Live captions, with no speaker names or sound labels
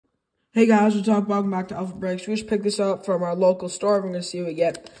Hey guys, welcome back to Alpha Breaks. We just picked this up from our local store. We're going to see what we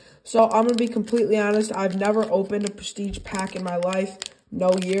get. So I'm going to be completely honest. I've never opened a Prestige pack in my life.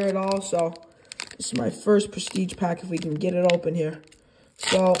 No year at all. So this is my first Prestige pack if we can get it open here.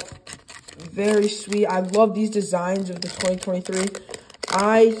 So very sweet. I love these designs of the 2023.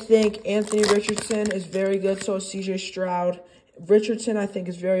 I think Anthony Richardson is very good. So is CJ Stroud. Richardson I think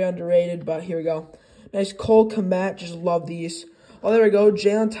is very underrated, but here we go. Nice Cole Kmet. Just love these. Oh, there we go.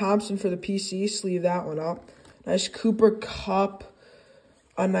 Jalen Thompson for the PC. Sleeve that one up. Nice Cooper Kupp.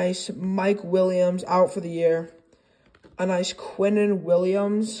 A nice Mike Williams out for the year. A nice Quinnen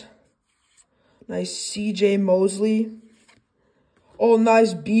Williams. Nice CJ Mosley. Oh,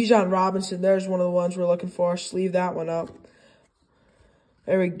 nice Bijan Robinson. There's one of the ones we're looking for. Sleeve that one up.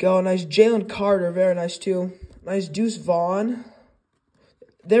 There we go. Nice Jalen Carter. Very nice too. Nice Deuce Vaughn.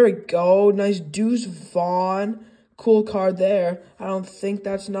 There we go. Nice Deuce Vaughn. Cool card there. I don't think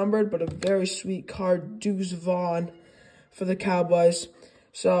that's numbered, but a very sweet card, Deuce Vaughn for the Cowboys.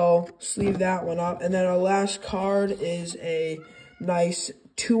 So, sleeve that one up. And then our last card is a nice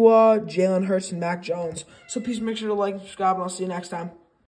Tua, Jalen Hurts, and Mac Jones. So, please make sure to like and subscribe, and I'll see you next time.